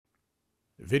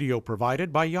Video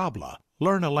provided by Yabla.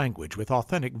 Learn a language with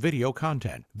authentic video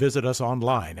content. Visit us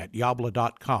online at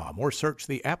yabla.com or search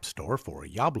the App Store for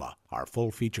Yabla. Our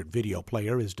full-featured video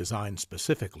player is designed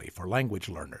specifically for language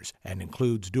learners and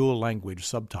includes dual language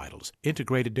subtitles,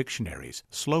 integrated dictionaries,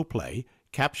 slow play,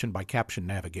 caption-by-caption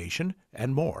navigation,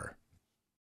 and more.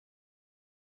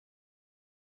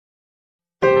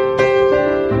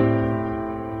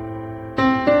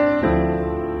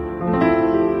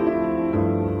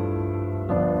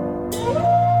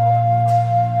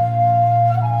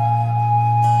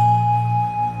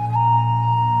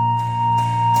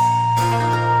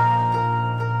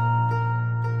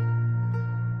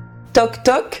 Toc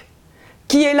toc,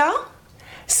 qui est là?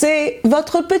 C'est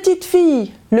votre petite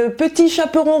fille, le petit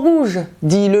chaperon rouge,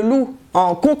 dit le loup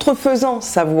en contrefaisant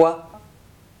sa voix.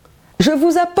 Je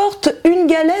vous apporte une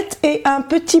galette et un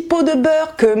petit pot de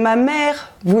beurre que ma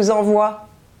mère vous envoie.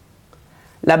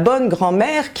 La bonne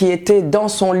grand-mère, qui était dans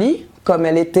son lit, comme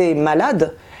elle était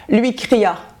malade, lui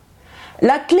cria «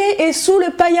 La clé est sous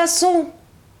le paillasson !»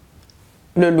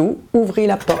 Le loup ouvrit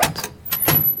la porte.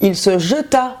 Il se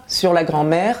jeta sur la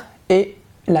grand-mère et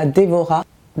la dévora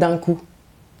d'un coup,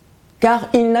 car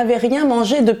il n'avait rien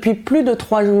mangé depuis plus de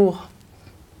 3 jours.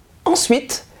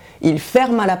 Ensuite, il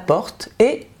ferma la porte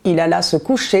et il alla se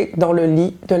coucher dans le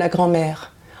lit de la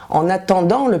grand-mère, en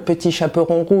attendant le petit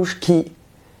chaperon rouge qui,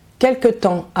 quelque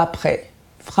temps après,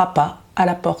 frappa à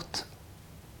la porte.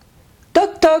 «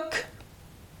 Toc toc,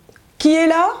 qui est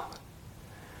là ?»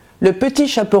 Le petit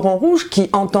chaperon rouge, qui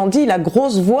entendit la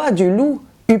grosse voix du loup,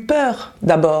 eut peur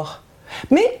d'abord,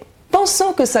 mais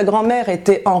pensant que sa grand-mère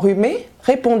était enrhumée,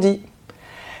 répondit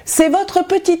 « C'est votre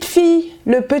petite fille,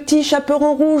 le petit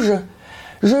chaperon rouge.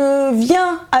 Je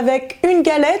viens avec une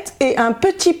galette et un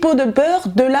petit pot de beurre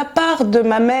de la part de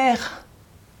ma mère. »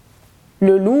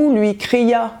 Le loup lui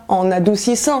cria, en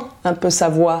adoucissant un peu sa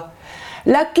voix «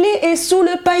 La clé est sous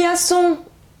le paillasson !»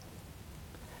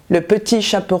 Le petit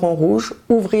chaperon rouge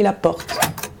ouvrit la porte.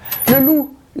 Le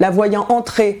loup, la voyant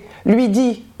entrer, lui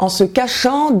dit, en se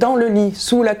cachant dans le lit,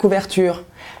 sous la couverture,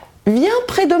 « Viens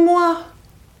près de moi !»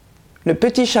 Le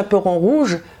petit chaperon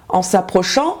rouge, en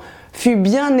s'approchant, fut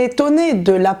bien étonné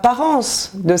de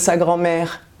l'apparence de sa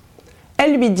grand-mère.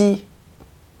 Elle lui dit,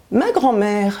 « Ma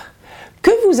grand-mère,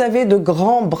 que vous avez de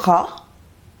grands bras?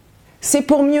 C'est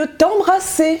pour mieux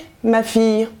t'embrasser, ma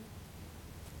fille.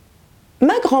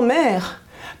 Ma grand-mère,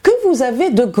 que vous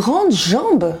avez de grandes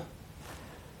jambes?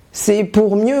 C'est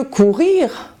pour mieux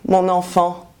courir, mon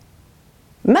enfant.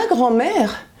 Ma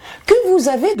grand-mère, que vous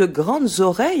avez de grandes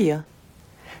oreilles?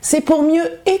 C'est pour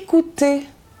mieux écouter,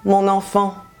 mon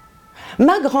enfant.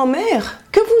 Ma grand-mère,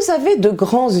 que vous avez de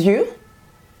grands yeux?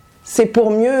 C'est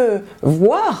pour mieux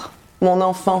voir, mon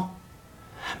enfant.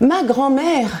 Ma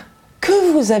grand-mère,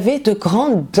 que vous avez de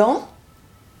grandes dents?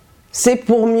 C'est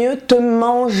pour mieux te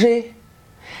manger. »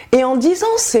 Et en disant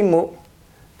ces mots,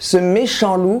 ce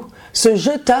méchant loup se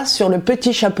jeta sur le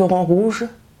petit chaperon rouge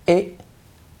et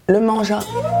le mangea.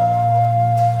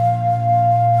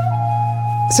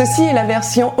 Ceci est la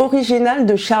version originale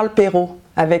de Charles Perrault,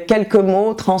 avec quelques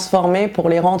mots transformés pour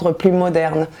les rendre plus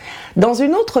modernes. Dans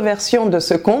une autre version de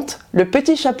ce conte, le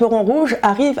petit chaperon rouge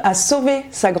arrive à sauver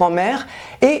sa grand-mère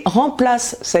et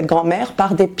remplace cette grand-mère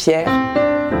par des pierres.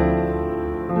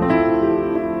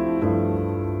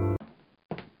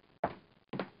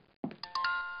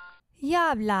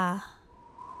 Yabla.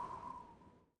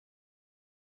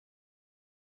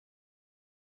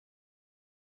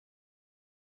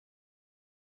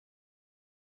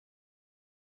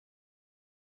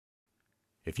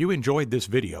 If you enjoyed this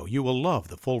video, you will love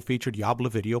the full-featured Yabla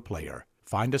video player.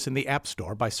 Find us in the App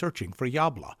Store by searching for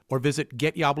Yabla, or visit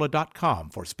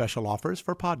getyabla.com for special offers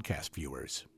for podcast viewers.